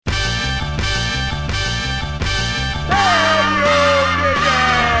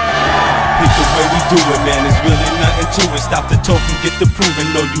do it, man, it's really nothing to it. Stop the talking, get the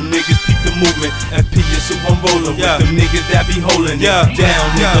proving. Know you niggas peep the movement. FP is who I'm rolling with. Them niggas that be holding it down,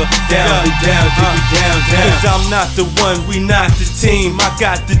 nigga. Down, down. Cause I'm not the one, we not the team. I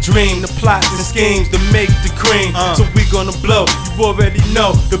got the dream, the plots and schemes to make the cream. So we gonna blow, you already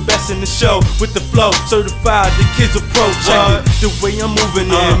know. The best in the show, with the flow. Certified, the kids approach. Check it, the way I'm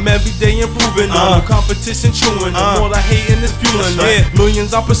moving them. Every day improving them. Competition chewing them. All I hating is fueling them.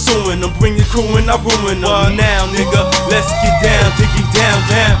 Millions I'm pursuing them. Bring your crew and I ruin them. Now, nigga, let's get down, diggy down.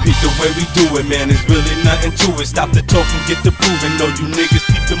 Peep the way we do it, man, it's really nothing to it. Stop the talking, get the proving. Know you niggas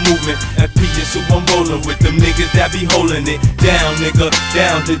peep the movement. FP is who I'm rolling with. Them niggas that be holding it down, nigga.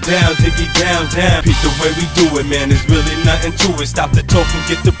 Down, diggy down. Peep the way we do it, man, it's really nothing to it. Stop the talking,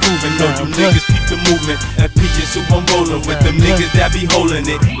 get the proving. Know you niggas peep the movement. FP is who I'm rolling with. Them niggas that be holding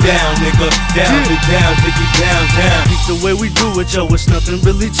it down, nigga. Down, diggy down. Peep the way we do it, yo, it's nothing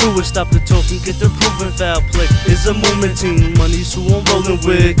really to it. Stop the talking, get the proving. Foul play is a movement team. Money's who I'm rolling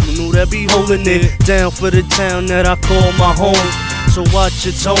with. You know that be holding it down for the town that I call my home. So watch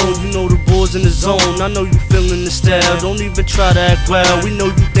your tone, you know the boys in the zone. I know you feeling the style, don't even try to act wild. We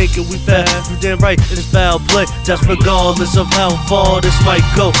know you thinking we fast, you damn right, it's foul play. That's regardless of how far this might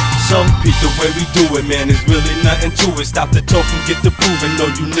go. So peep the way we do it, man, it's really nothing to it. Stop the talking, get the proving.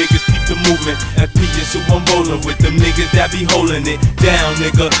 Know you niggas peep the movement. FP is who I'm rolling with. Them niggas that be holding it down,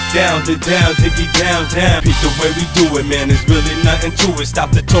 nigga. Down, diggy down. Peep the way we do it, man, it's really nothing to it.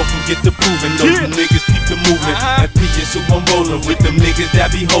 Stop the talking, get the proving. Know you niggas peep the movement. FP is who I'm rolling with. Them niggas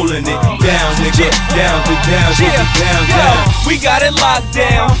that be holding it down, nigga. Down, down. We got it locked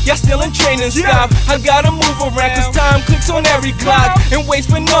down. Y'all still in training stop. I gotta move around cause time clicks on every clock. And waits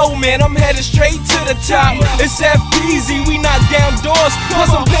for no man, I'm headed straight to the top. It's FPZ, we knock down doors. Plus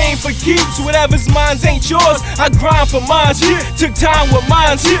I'm paying for keeps, whatever's mine's ain't yours. I grind for mines, took time with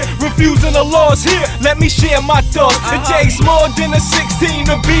mines, refusing the laws. Let me share my thoughts. It takes more than a 16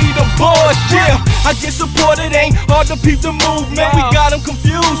 to be the boss. I get support, it ain't hard to peep the movement. We got them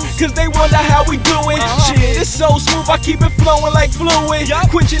confused, cause they wonder how we do it. Shit, it's so smooth, I keep it flowing like fluid.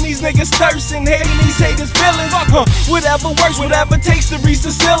 Quenching these niggas thirsting, hating these haters' feelings. Whatever works, whatever takes to reach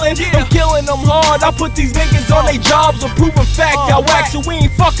the ceiling. I'm killing them hard, I put these niggas on their jobs. A proven fact, y'all whack, so we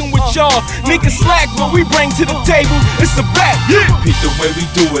ain't fucking with y'all. Niggas slack, what we bring to the table, it's the back. Peep the way we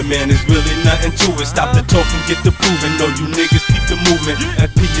do it, man, it's really nothing to it. Stop the talking, get the proving. Know you niggas peep the movement.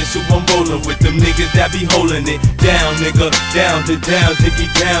 FP is who I'm rolling with. Them niggas that be holding it down, nigga. Down, diggy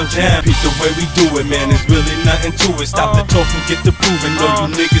down. Peep the way we do it, man, it's really nothing to it. Stop the talking, get the proving. Know you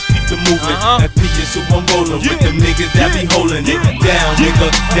niggas peep the movement. FP is who I'm rolling with. Them niggas that be holding it down, nigga.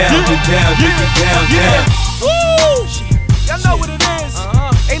 Down, diggy down. Woo! Y'all know what it is.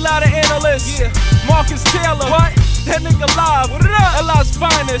 A lot of analysts. Marcus Taylor. What? That nigga live. What it up? LI's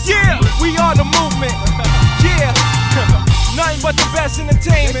finest. We are the movement. Nothing but the best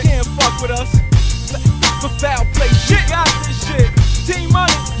entertainment. They can't fuck with us. For foul